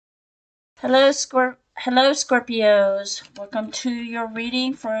Hello Scorpios. Welcome to your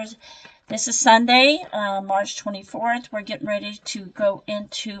reading for this is Sunday, March 24th. We're getting ready to go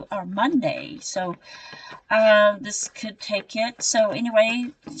into our Monday. So this could take it. So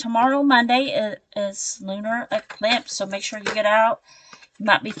anyway, tomorrow Monday is lunar eclipse. So make sure you get out. You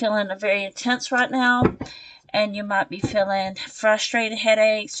might be feeling very intense right now, and you might be feeling frustrated,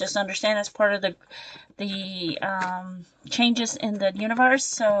 headaches. Just understand that's part of the changes in the universe.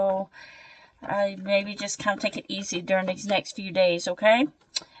 So maybe just kind of take it easy during these next few days, okay?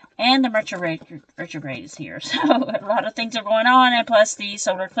 And the retrograde is here. So a lot of things are going on, and plus the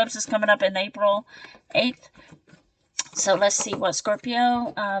solar eclipse is coming up in April 8th. So let's see what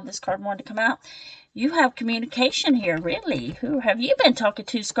Scorpio, this card wanted to come out. You have communication here, really. Who have you been talking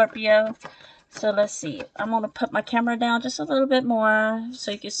to, Scorpio? So let's see. I'm going to put my camera down just a little bit more so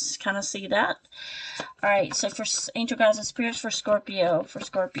you can kind of see that. All right, so for angel guides and spirits for Scorpio,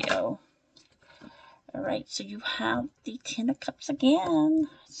 All right, so you have the Ten of Cups again.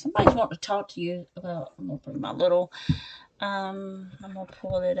 Somebody's wanting to talk to you about, I'm going to bring my little, I'm going to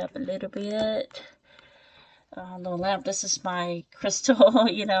pull it up a little bit. The lamp, this is my crystal,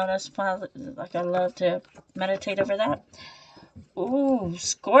 you know, that's my, like I love to meditate over that. Ooh,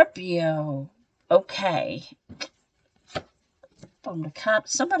 Scorpio. Okay. From the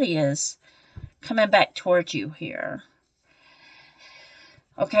Cups, somebody is coming back towards you here.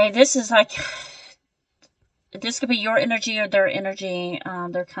 Okay, this is like, this could be your energy or their energy.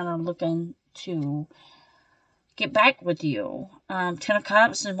 They're kind of looking to get back with you. Ten of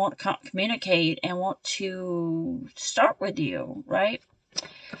Cups, and want to communicate and want to start with you, right?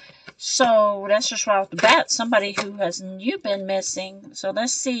 So that's just right off the bat. Somebody who you've been missing. So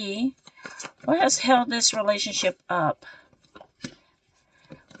let's see what has held this relationship up.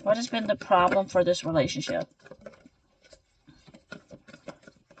 What has been the problem for this relationship?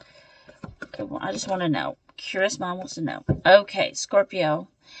 Okay, well, I just want to know. Curious mind wants to know. Okay, Scorpio.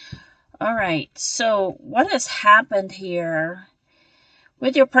 All right, so what has happened here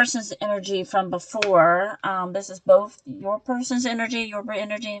with your person's energy from before? This is both your person's energy, your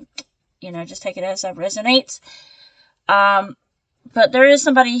energy. You know, just take it as that resonates. But there is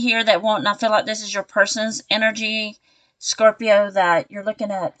somebody here that won't, and I feel like this is your person's energy, Scorpio, that you're looking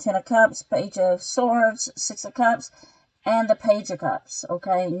at Ten of Cups, Page of Swords, Six of Cups, and the Page of Cups,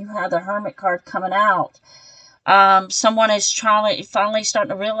 okay? And you have the Hermit card coming out. Someone is finally starting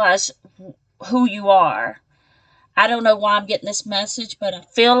to realize who you are. I don't know why I'm getting this message, but I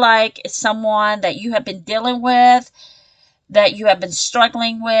feel like it's someone that you have been dealing with, that you have been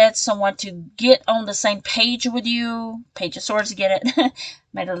struggling with, someone to get on the same page with you. Page of Swords, get it?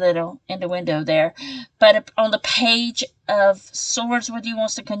 Made a little innuendo there. But on the Page of Swords with you,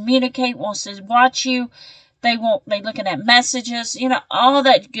 wants to communicate, wants to watch you. They looking at messages, you know, all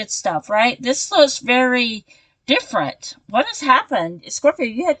that good stuff, right? This looks very different. What has happened? Scorpio,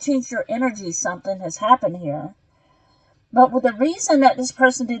 you had changed your energy. Something has happened here. But with the reason that this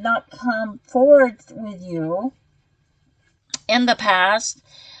person did not come forward with you in the past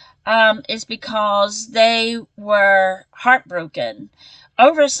is because they were heartbroken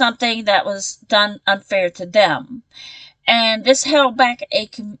over something that was done unfair to them. And this held back a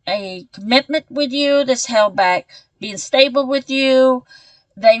commitment with you. This held back being stable with you.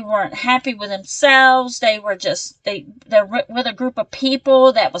 They weren't happy with themselves. They were just, they're with a group of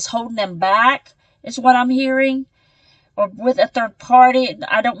people that was holding them back, is what I'm hearing. Or with a third party.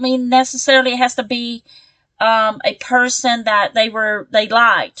 I don't mean necessarily it has to be a person that they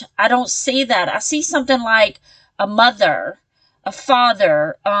liked. I don't see that. I see something like a mother, a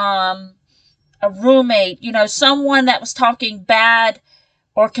father, a roommate, you know, someone that was talking bad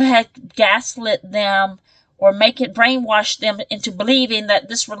or had gaslit them or brainwash them into believing that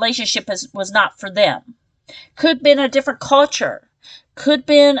this relationship was not for them. Could been a different culture. Could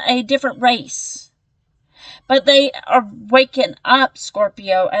been a different race. But they are waking up,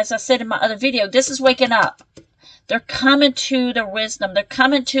 Scorpio. As I said in my other video, this is waking up. They're coming to their wisdom. They're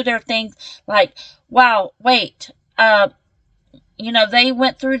coming to their things like, wow, wait, you know, they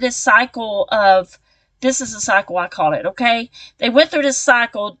went through this cycle of, this is a cycle, I call it, okay? They went through this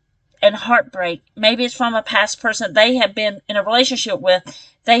cycle and heartbreak. Maybe it's from a past person they had been in a relationship with.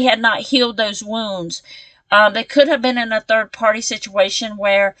 They had not healed those wounds. They could have been in a third-party situation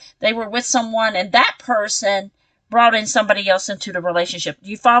where they were with someone and that person brought in somebody else into the relationship.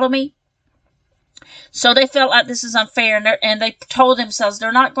 Do you follow me? So they felt like this is unfair, and they told themselves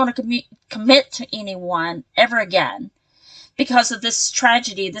they're not going to commit to anyone ever again because of this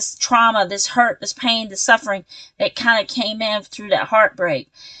tragedy, this trauma, this hurt, this pain, this suffering that kind of came in through that heartbreak.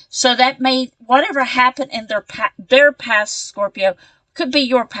 So that made whatever happened in their past, Scorpio, Could be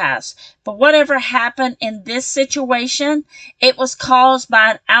your past. But whatever happened in this situation, it was caused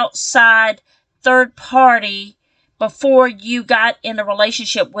by an outside third party before you got in a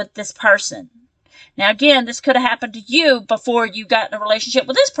relationship with this person. Now, again, this could have happened to you before you got in a relationship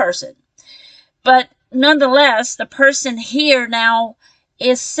with this person. But nonetheless, the person here now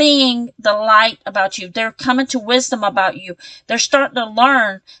is seeing the light about you. They're coming to wisdom about you. They're starting to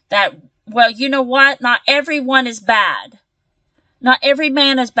learn that, well, you know what? Not everyone is bad. Not every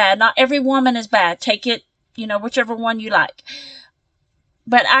man is bad. Not every woman is bad. Take it, whichever one you like.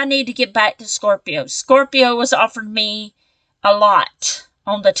 But I need to get back to Scorpio. Scorpio has offered me a lot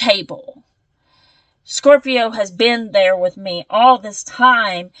on the table. Scorpio has been there with me all this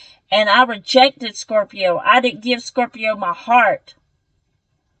time, and I rejected Scorpio. I didn't give Scorpio my heart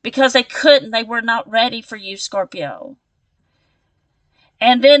because they couldn't. They were not ready for you, Scorpio.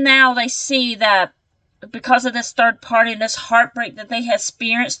 And then now they see that because of this third party and this heartbreak that they have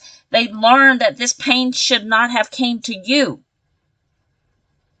experienced, they learned that this pain should not have came to you.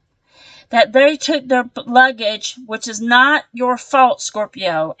 That they took their luggage, which is not your fault,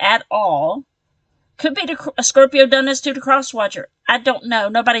 Scorpio, at all. Could be a Scorpio done this to the cross watcher. I don't know.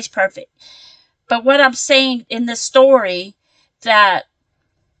 Nobody's perfect. But what I'm saying in this story, that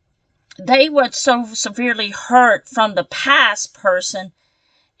they were so severely hurt from the past person,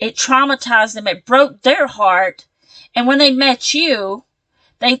 it traumatized them. It broke their heart. And when they met you,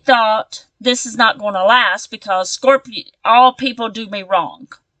 they thought, this is not going to last because Scorpio, all people do me wrong.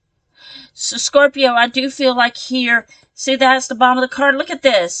 So Scorpio, I do feel like here, see that's the bottom of the card. Look at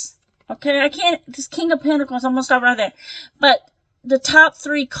this. Okay, I can't, this King of Pentacles, I'm going to stop right there. But the top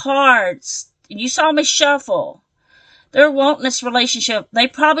 3 cards, you saw me shuffle. They're wanting this relationship. They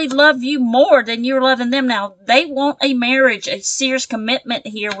probably love you more than you're loving them now. They want a marriage, a serious commitment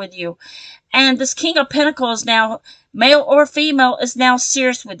here with you. And this King of Pentacles now, male or female, is now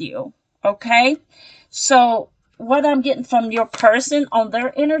serious with you. Okay? So, what I'm getting from your person on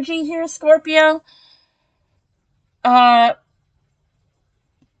their energy here, Scorpio,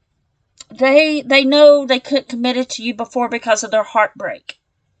 they know they couldn't commit it to you before because of their heartbreak.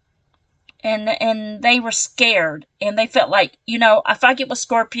 And they were scared, and they felt like, if I get with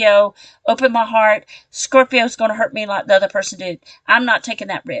Scorpio, open my heart, Scorpio's going to hurt me like the other person did. I'm not taking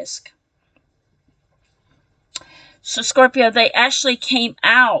that risk. So Scorpio, they actually came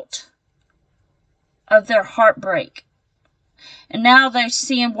out of their heartbreak. And now they're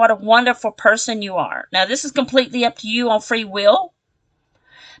seeing what a wonderful person you are. Now, this is completely up to you on free will.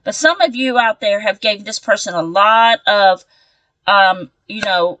 But some of you out there have gave this person a lot of,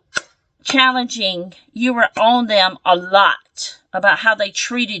 challenging. You were on them a lot about how they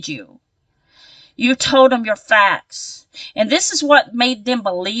treated you. You told them your facts. And this is what made them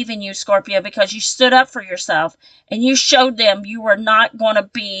believe in you, Scorpio, because you stood up for yourself and you showed them you were not going to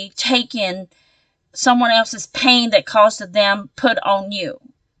be taking someone else's pain that caused them put on you.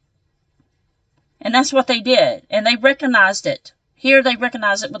 And that's what they did. And they recognized it. Here they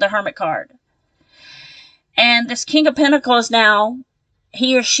recognize it with the Hermit card. And this King of Pentacles now,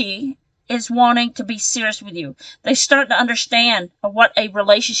 he or she, is wanting to be serious with you. They start to understand what a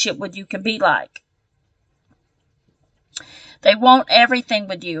relationship with you can be like. They want everything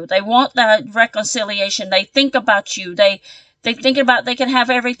with you. They want that reconciliation. They think about you. They think about they can have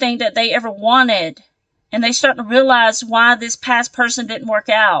everything that they ever wanted. And they start to realize why this past person didn't work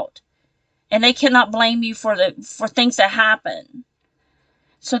out. And they cannot blame you for things that happen.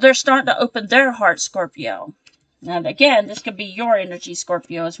 So they're starting to open their heart, Scorpio. Now, again, this could be your energy,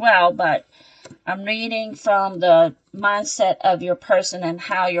 Scorpio, as well, but I'm reading from the mindset of your person and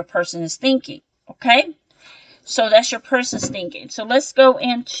how your person is thinking, okay? So that's your person's thinking. So let's go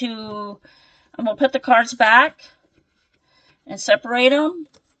into, I'm going to put the cards back and separate them,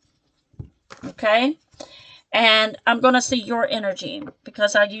 okay? And I'm going to see your energy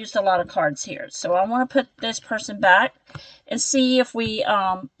because I used a lot of cards here. So I want to put this person back and see if we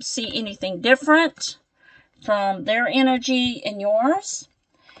see anything different from their energy and yours.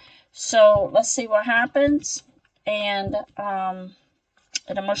 So let's see what happens. And I'm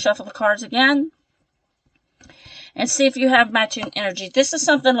going to shuffle the cards again and see if you have matching energy. This is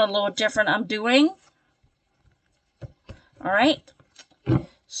something a little different I'm doing. All right.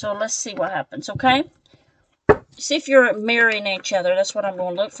 So let's see what happens, okay? See if you're mirroring each other. That's what I'm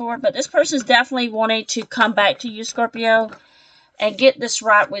going to look for. But this person's definitely wanting to come back to you, Scorpio, and get this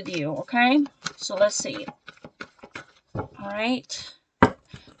right with you, okay? So let's see. All right.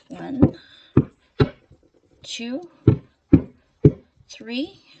 1, 2,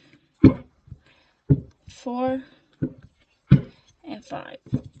 3, 4, and 5.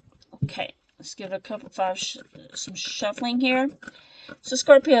 Okay. Let's give it a couple some shuffling here. So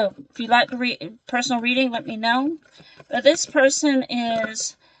Scorpio, if you like the personal reading, let me know. But this person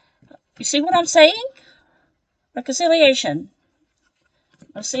is, you see what I'm saying? Reconciliation.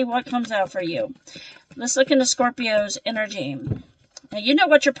 Let's see what comes out for you. Let's look into Scorpio's energy. Now, you know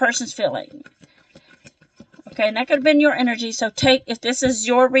what your person's feeling. Okay, and that could have been your energy. So take, if this is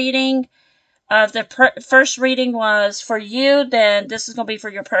your reading, the first reading was for you, then this is going to be for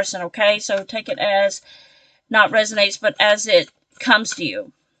your person, okay? So take it as not resonates, but as it comes to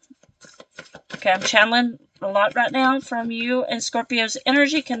you. Okay, I'm channeling a lot right now from you and Scorpio's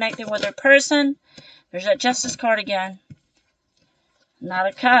energy connecting with their person. There's that Justice card again. Knight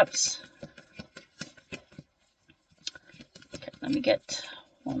of Cups. Okay, let me get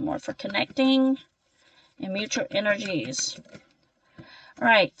one more for connecting and mutual energies. All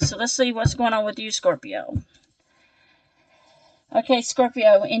right, so let's see what's going on with you, Scorpio. Okay,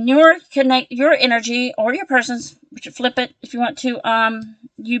 Scorpio, in your energy or your person's, which you flip it if you want to,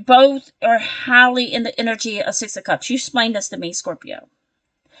 you both are highly in the energy of Six of Cups. You explain this to me, Scorpio.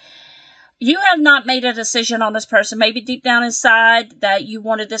 You have not made a decision on this person. Maybe deep down inside that you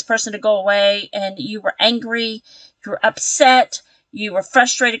wanted this person to go away and you were angry, you were upset, you were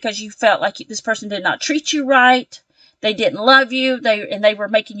frustrated because you felt like this person did not treat you right. They didn't love you, they were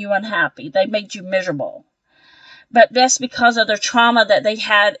making you unhappy. They made you miserable. But that's because of the trauma that they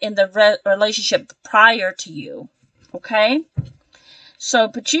had in the relationship prior to you. Okay? So,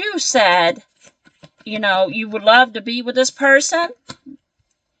 but you said, you know, you would love to be with this person.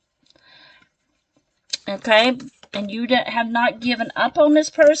 Okay? And you have not given up on this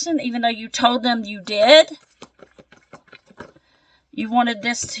person, even though you told them you did. You wanted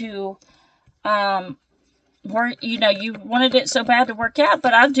this to, you know, you wanted it so bad to work out.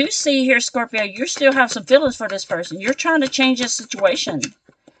 But I do see here, Scorpio, you still have some feelings for this person. You're trying to change this situation.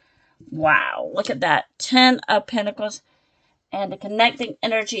 Wow. Look at that. 10 of Pentacles. And the connecting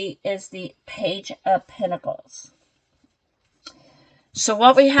energy is the Page of Pentacles. So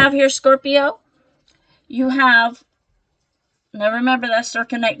what we have here, Scorpio, you have, now remember that's their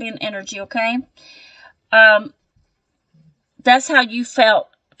connecting energy, okay? That's how you felt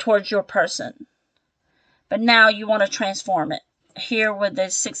towards your person. But now you want to transform it. Here with the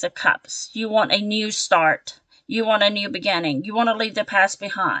Six of Cups. You want a new start. You want a new beginning. You want to leave the past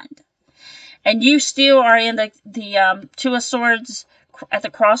behind. And you still are in the Two of Swords at the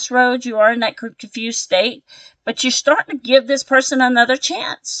crossroads. You are in that confused state. But you're starting to give this person another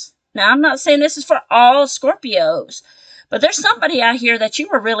chance. Now, I'm not saying this is for all Scorpios. But there's somebody out here that you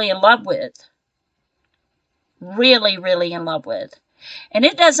were really in love with. Really, really in love with. And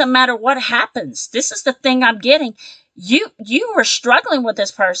it doesn't matter what happens. This is the thing I'm getting. You were struggling with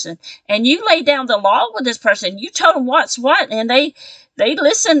this person. And you laid down the law with this person. You told them what's what. And they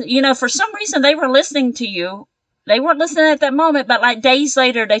listened. You know, for some reason, they were listening to you. They weren't listening at that moment. But like days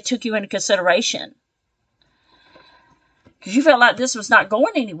later, they took you into consideration. Because you felt like this was not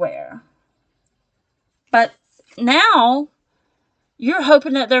going anywhere. But now, you're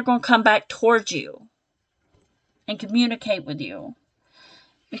hoping that they're going to come back towards you. And communicate with you.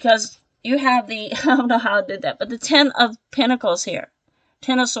 Because you have the, I don't know how I did that, but the 10 of Pentacles here.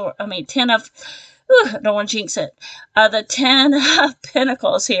 10 of Swords, I don't want to jinx it. The 10 of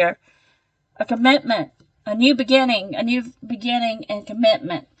Pentacles here. A commitment, a new beginning and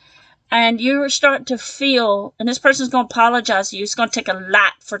commitment. And you're starting to feel, and this person's going to apologize to you. It's going to take a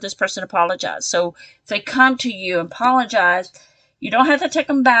lot for this person to apologize. So if they come to you and apologize, you don't have to take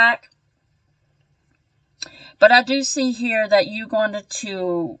them back. But I do see here that you're going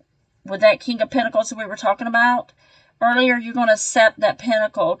to, with that King of Pentacles that we were talking about earlier, you're going to accept that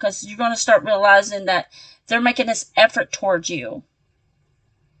Pentacle because you're going to start realizing that they're making this effort towards you.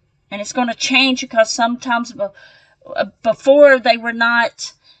 And it's going to change because sometimes before they were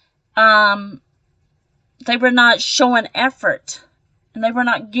not showing effort. And they were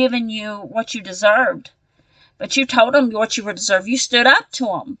not giving you what you deserved. But you told them what you deserved. You stood up to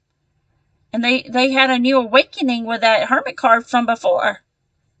them. And they had a new awakening with that Hermit card from before.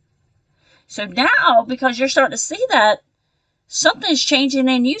 So now, because you're starting to see that, something's changing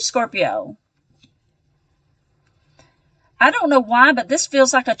in you, Scorpio. I don't know why, but this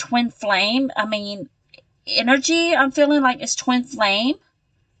feels like a twin flame. I mean, energy, I'm feeling like it's twin flame.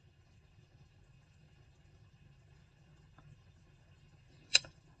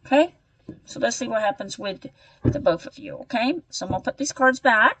 Okay, so let's see what happens with the both of you, okay? So I'm going to put these cards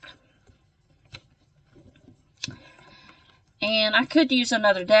back. And I could use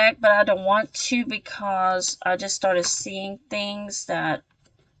another deck, but I don't want to because I just started seeing things that,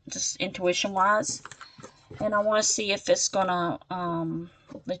 just intuition-wise. And I want to see if it's going to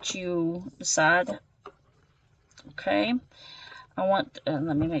let you decide. Okay. I want,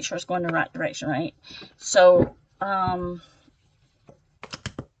 let me make sure it's going in the right direction, right? So, and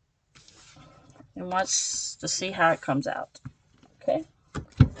wants to see how it comes out. Okay.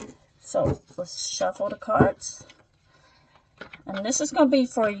 So, let's shuffle the cards. And this is going to be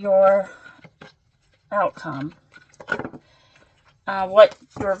for your outcome. What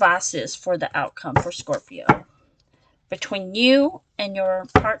your advice is for the outcome for Scorpio. Between you and your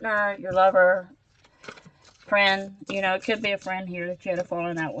partner, your lover, friend. You know, it could be a friend here that you had a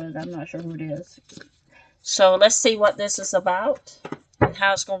falling out with. I'm not sure who it is. So let's see what this is about and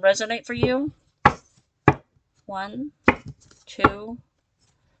how it's going to resonate for you. 1, 2,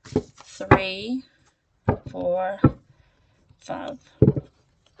 3, 4, 5.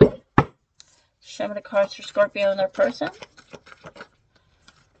 Show me the cards for Scorpio and their person.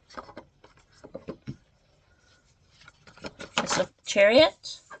 It's a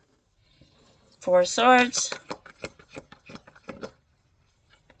Chariot, 4 of Swords,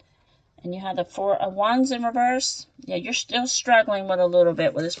 and you have the 4 of Wands in reverse. Yeah, you're still struggling with a little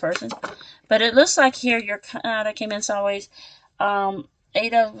bit with this person, but it looks like here you're kind of came in sideways.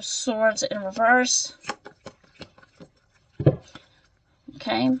 8 of Swords in reverse.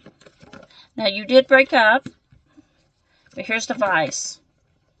 Okay. Now you did break up, but here's the vice.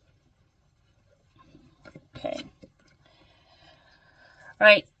 Okay.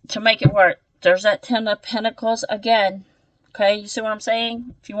 Right, to make it work, there's that 10 of Pentacles again. Okay, you see what I'm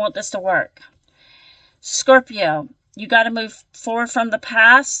saying? If you want this to work. Scorpio, you got to move forward from the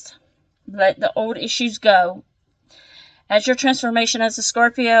past. Let the old issues go. As your transformation as a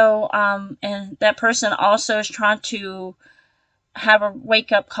Scorpio, and that person also is trying to have a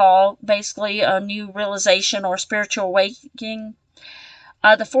wake-up call, basically a new realization or spiritual awakening.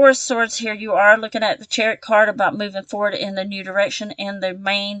 The 4 of Swords here, you are looking at the Chariot card about moving forward in the new direction in the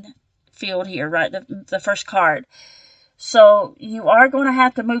main field here, right? The first card. So you are going to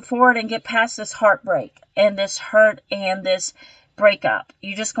have to move forward and get past this heartbreak and this hurt and this breakup.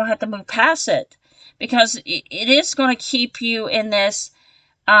 You're just going to have to move past it because it is going to keep you in this.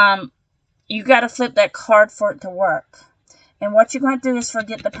 You got to flip that card for it to work. And what you're going to do is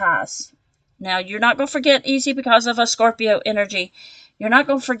forget the past. Now, you're not going to forget easy because of a Scorpio energy. You're not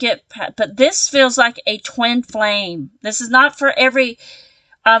going to forget, but this feels like a twin flame. This is not for every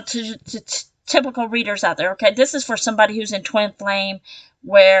typical readers out there, okay? This is for somebody who's in twin flame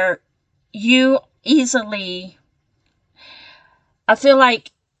where you easily, I feel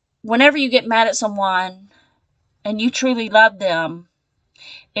like whenever you get mad at someone and you truly love them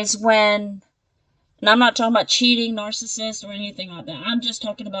is when, and I'm not talking about cheating, narcissist, or anything like that. I'm just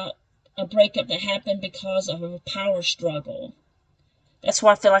talking about a breakup that happened because of a power struggle. That's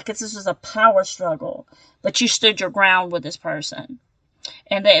why I feel like this was a power struggle. But you stood your ground with this person.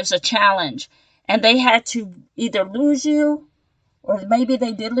 And it was a challenge. And they had to either lose you, or maybe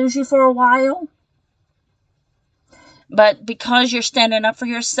they did lose you for a while. But because you're standing up for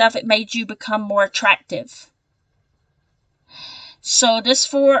yourself, it made you become more attractive. So this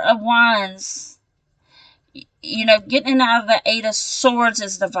 4 of Wands, you know, getting out of the 8 of Swords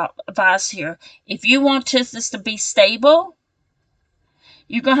is the advice here. If you want this to be stable,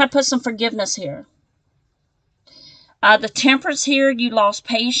 you're going to have to put some forgiveness here. The Temperance here, you lost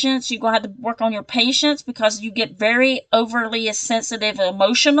patience. You're going to have to work on your patience because you get very overly sensitive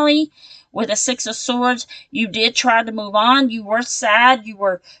emotionally with the 6 of Swords. You did try to move on. You were sad.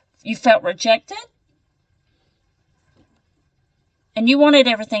 You felt rejected. And you wanted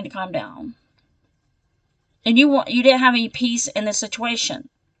everything to calm down. And you didn't have any peace in the situation.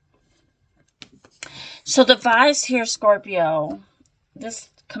 So the advice here, Scorpio, this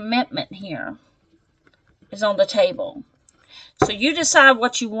commitment here is on the table. So you decide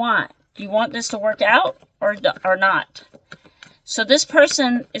what you want. Do you want this to work out or not? So this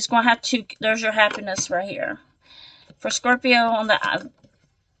person is going to have to, there's your happiness right here. For Scorpio on the,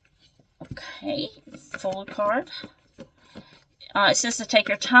 okay, full card. It says to take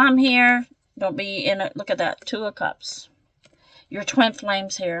your time here. Don't be in it. Look at that. 2 of Cups. Your twin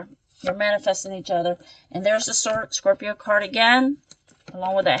flames here. You're manifesting each other. And there's the Scorpio card again,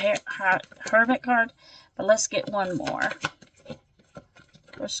 along with that Hermit card. But let's get one more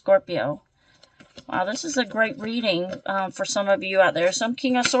for Scorpio. Wow, this is a great reading for some of you out there. Some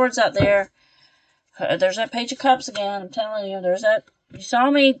King of Swords out there. There's that Page of Cups again. I'm telling you, there's that. You saw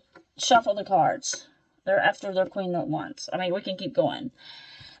me shuffle the cards. They're after their Queen at once. I mean, we can keep going.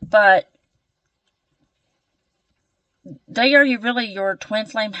 But they are really your twin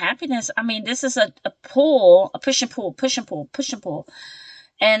flame happiness. I mean, this is a pull, a push and pull, push and pull, push and pull.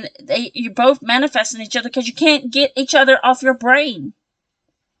 And you're both manifesting each other because you can't get each other off your brain.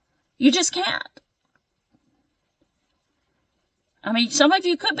 You just can't. I mean, some of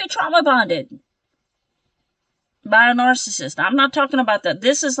you could be trauma bonded by a narcissist. I'm not talking about that.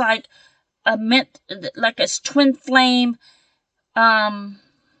 This is like a twin flame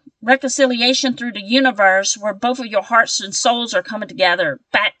reconciliation through the universe where both of your hearts and souls are coming together,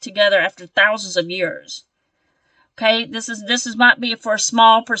 back together after thousands of years. Okay, this might be for a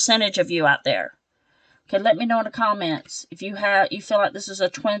small percentage of you out there. Okay, let me know in the comments if you feel like this is a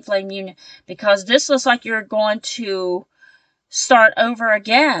twin flame union, because this looks like you're going to start over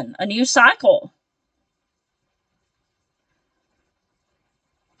again, a new cycle.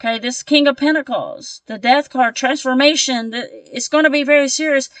 Okay, this King of Pentacles, the Death card, transformation, it's going to be very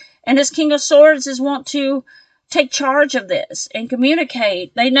serious. And this King of Swords is want to take charge of this and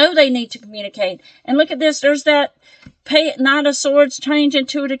communicate. They know they need to communicate. And look at this, there's that Knight of Swords change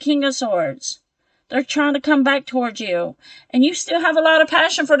into the King of Swords. They're trying to come back towards you. And you still have a lot of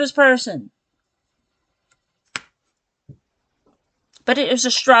passion for this person. But it is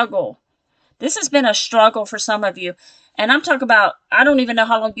a struggle. This has been a struggle for some of you. And I'm talking about, I don't even know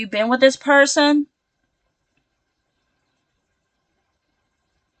how long you've been with this person.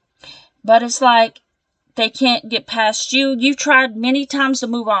 But it's like they can't get past you. You've tried many times to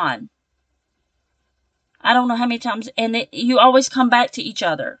move on. I don't know how many times. And you always come back to each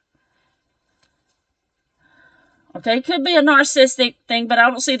other. Okay, it could be a narcissistic thing, but I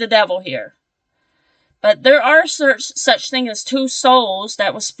don't see the devil here. But there are such thing as two souls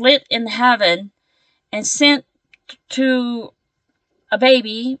that was split in heaven and sent to a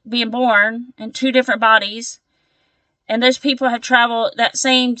baby being born in two different bodies. And those people have traveled, that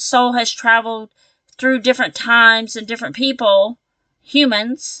same soul has traveled through different times and different people,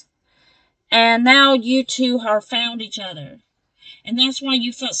 humans. And now you two have found each other. And that's why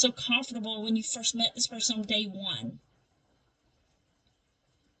you felt so comfortable when you first met this person on day one.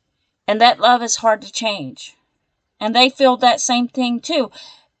 And that love is hard to change. And they feel that same thing too.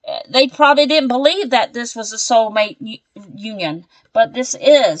 They probably didn't believe that this was a soulmate union. But this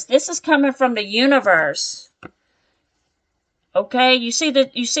is coming from the universe. Okay, you see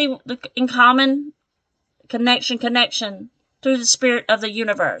the in common connection through the spirit of the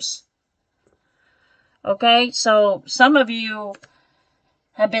universe. Okay, so some of you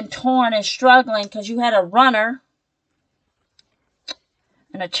have been torn and struggling because you had a runner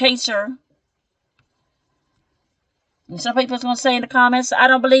and a chaser. And some people's going to say in the comments, I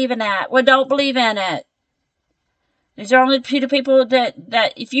don't believe in that. Well, don't believe in it. These are only two people that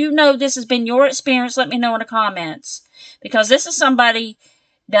if you know this has been your experience, let me know in the comments. Because this is somebody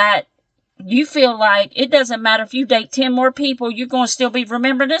that you feel like it doesn't matter if you date 10 more people, you're going to still be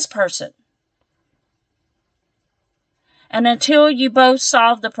remembering this person. And until you both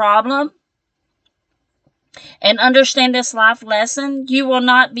solve the problem and understand this life lesson, you will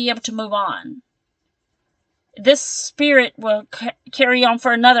not be able to move on. This spirit will carry on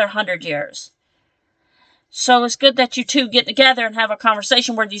for another 100 years. So it's good that you two get together and have a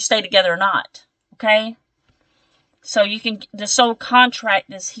conversation whether you stay together or not. Okay? So the soul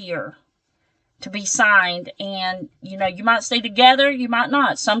contract is here to be signed. And, you know, you might stay together, you might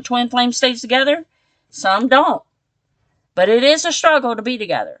not. Some twin flames stays together, some don't. But it is a struggle to be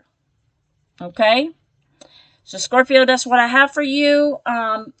together. Okay? So Scorpio, that's what I have for you.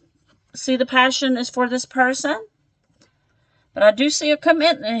 See, the passion is for this person. But I do see a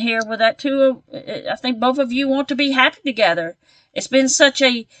commitment here with that too. I think both of you want to be happy together. It's been such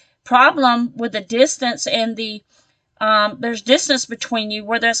a problem with the distance and there's distance between you,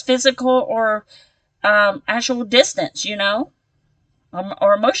 whether it's physical or actual distance, you know,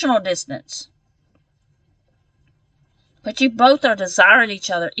 or emotional distance. But you both are desiring each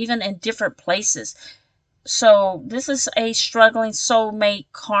other, even in different places. So this is a struggling soulmate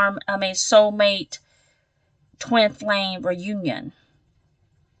soulmate twin flame reunion.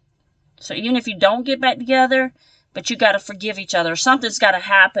 So even if you don't get back together, but you got to forgive each other. Something's got to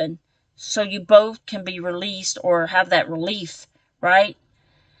happen so you both can be released or have that relief, right?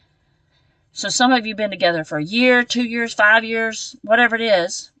 So some of you have been together for a year, 2 years, 5 years, whatever it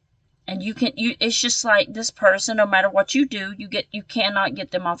is. And it's just like this person, no matter what you do, you cannot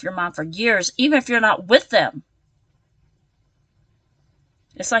get them off your mind for years, even if you're not with them.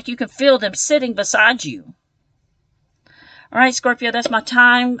 It's like you can feel them sitting beside you. All right, Scorpio, that's my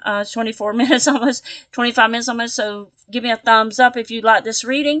time. It's 24 minutes almost, 25 minutes almost. So give me a thumbs up if you like this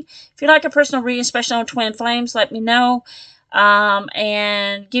reading. If you like a personal reading, especially on twin flames, let me know.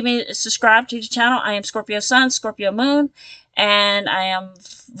 And subscribe to the channel. I am Scorpio Sun, Scorpio Moon. And I am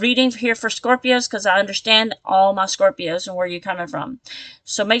reading here for Scorpios because I understand all my Scorpios and where you're coming from.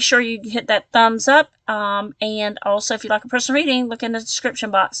 So make sure you hit that thumbs up. And also, if you like a personal reading, look in the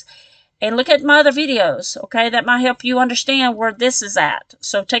description box. And look at my other videos, okay? That might help you understand where this is at.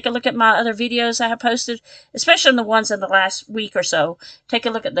 So take a look at my other videos I have posted, especially the ones in the last week or so. Take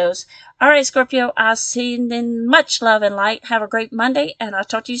a look at those. All right, Scorpio, I'll see you in much love and light. Have a great Monday, and I'll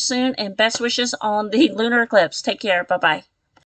talk to you soon. And best wishes on the lunar eclipse. Take care. Bye-bye.